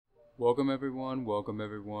Welcome everyone, welcome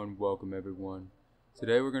everyone, welcome everyone.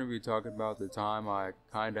 Today we're going to be talking about the time I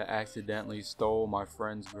kinda accidentally stole my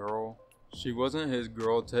friend's girl. She wasn't his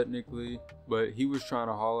girl technically, but he was trying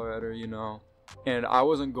to holler at her, And I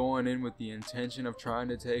wasn't going in with the intention of trying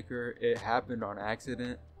to take her. It happened on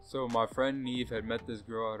accident. So my friend Neve had met this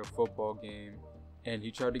girl at a football game, and he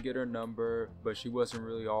tried to get her number, but she wasn't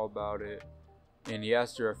really all about it. And he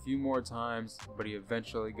asked her a few more times, but he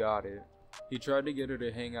eventually got it. He tried to get her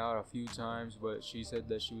to hang out a few times, but she said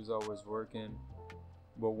that she was always working.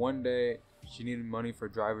 But one day, she needed money for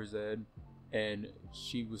driver's ed, and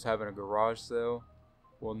she was having a garage sale.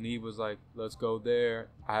 Well, Neve was like, let's go there.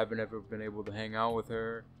 I haven't ever been able to hang out with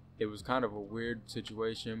her. It was kind of a weird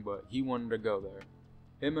situation, but he wanted to go there.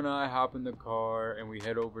 Him and I hop in the car, and we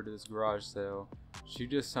head over to this garage sale. She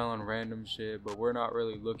just selling random shit, but we're not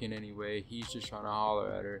really looking anyway. He's just trying to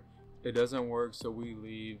holler at her. It doesn't work, so we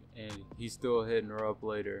leave, and he's still hitting her up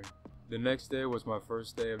later. The next day was my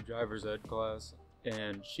first day of driver's ed class,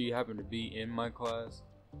 and she happened to be in my class.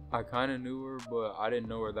 I kind of knew her, but I didn't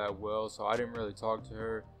know her that well, so I didn't really talk to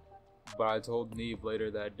her. But I told Neve later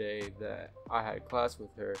that day that I had class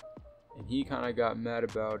with her, and he kind of got mad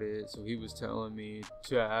about it, so he was telling me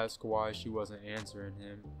to ask why she wasn't answering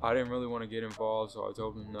him. I didn't really want to get involved, so I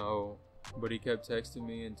told him no. But he kept texting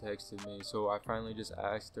me, so I finally just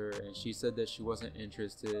asked her, and she said that she wasn't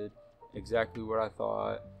interested. Exactly what I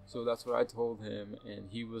thought. So that's what I told him, and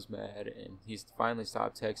he was mad, and he finally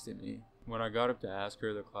stopped texting me. When I got up to ask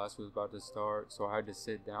her, the class was about to start, so I had to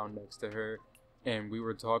sit down next to her, and we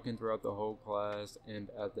were talking throughout the whole class, and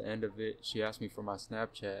at the end of it, she asked me for my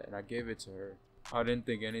Snapchat, and I gave it to her. I didn't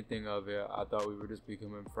think anything of it. I thought we were just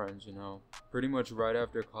becoming friends, Pretty much right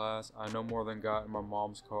after class, I no more than got in my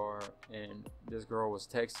mom's car, and this girl was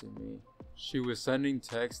texting me. She was sending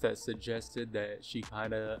texts that suggested that she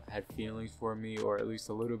kind of had feelings for me, or at least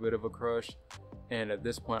a little bit of a crush. And at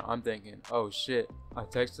this point, I'm thinking, oh shit. I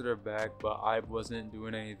texted her back, but I wasn't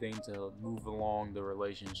doing anything to move along the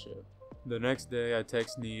relationship. The next day, I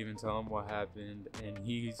text Neve and tell him what happened, and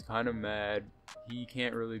he's kind of mad. He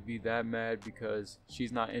can't really be that mad because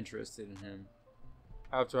she's not interested in him.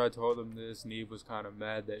 After I told him this, Neve was kind of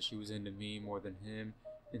mad that she was into me more than him,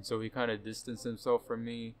 and so he kind of distanced himself from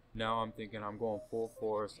me. Now I'm thinking I'm going full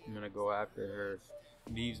force. I'm going to go after her.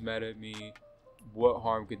 Neve's mad at me. What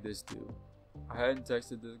harm could this do? I hadn't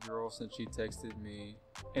texted this girl since she texted me,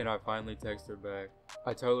 and I finally text her back.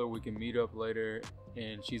 I tell her we can meet up later,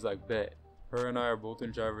 and she's like, bet. Her and I are both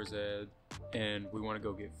in driver's ed, and we want to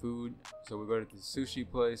go get food. So we go to the sushi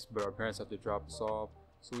place, but our parents have to drop us off.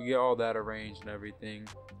 So we get all that arranged and everything.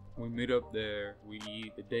 We meet up there, we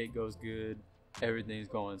eat, the date goes good, everything's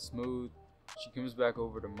going smooth. She comes back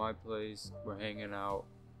over to my place, we're hanging out.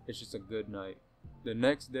 It's just a good night. The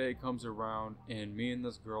next day comes around, and me and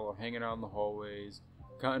this girl are hanging out in the hallways,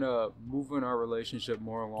 kind of moving our relationship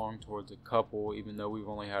more along towards a couple, even though we've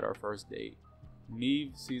only had our first date.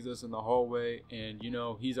 Neve sees us in the hallway, and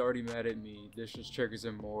he's already mad at me. This just triggers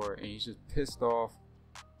him more, and he's just pissed off.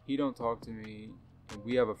 He don't talk to me, and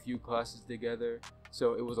we have a few classes together,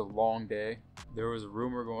 so it was a long day. There was a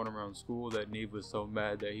rumor going around school that Neve was so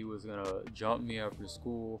mad that he was gonna jump me after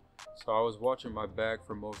school, so I was watching my back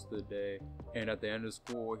for most of the day. And at the end of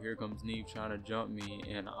school, here comes Neve trying to jump me,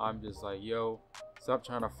 and I'm just like, yo, stop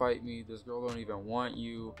trying to fight me. This girl don't even want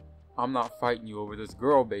you. I'm not fighting you over this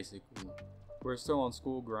girl, basically. We're still on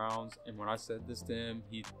school grounds, and when I said this to him,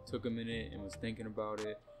 he took a minute and was thinking about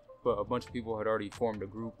it. But a bunch of people had already formed a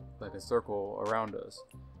group, like a circle around us.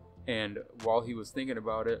 And while he was thinking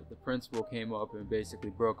about it, the principal came up and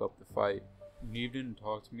basically broke up the fight. Neve didn't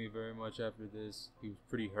talk to me very much after this. He was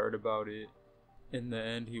pretty hurt about it. In the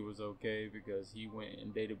end, he was okay because he went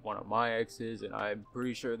and dated one of my exes, and I'm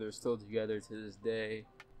pretty sure they're still together to this day.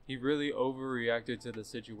 He really overreacted to the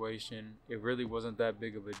situation. It really wasn't that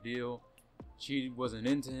big of a deal. She wasn't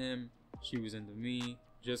into him, she was into me.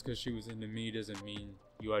 Just because she was into me doesn't mean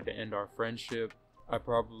you had to end our friendship. I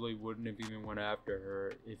probably wouldn't have even went after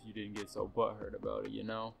her if you didn't get so butthurt about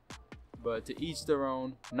it, But to each their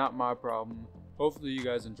own, not my problem. Hopefully you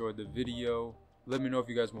guys enjoyed the video. Let me know if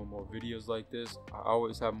you guys want more videos like this. I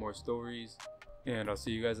always have more stories. And I'll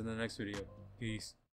see you guys in the next video. Peace.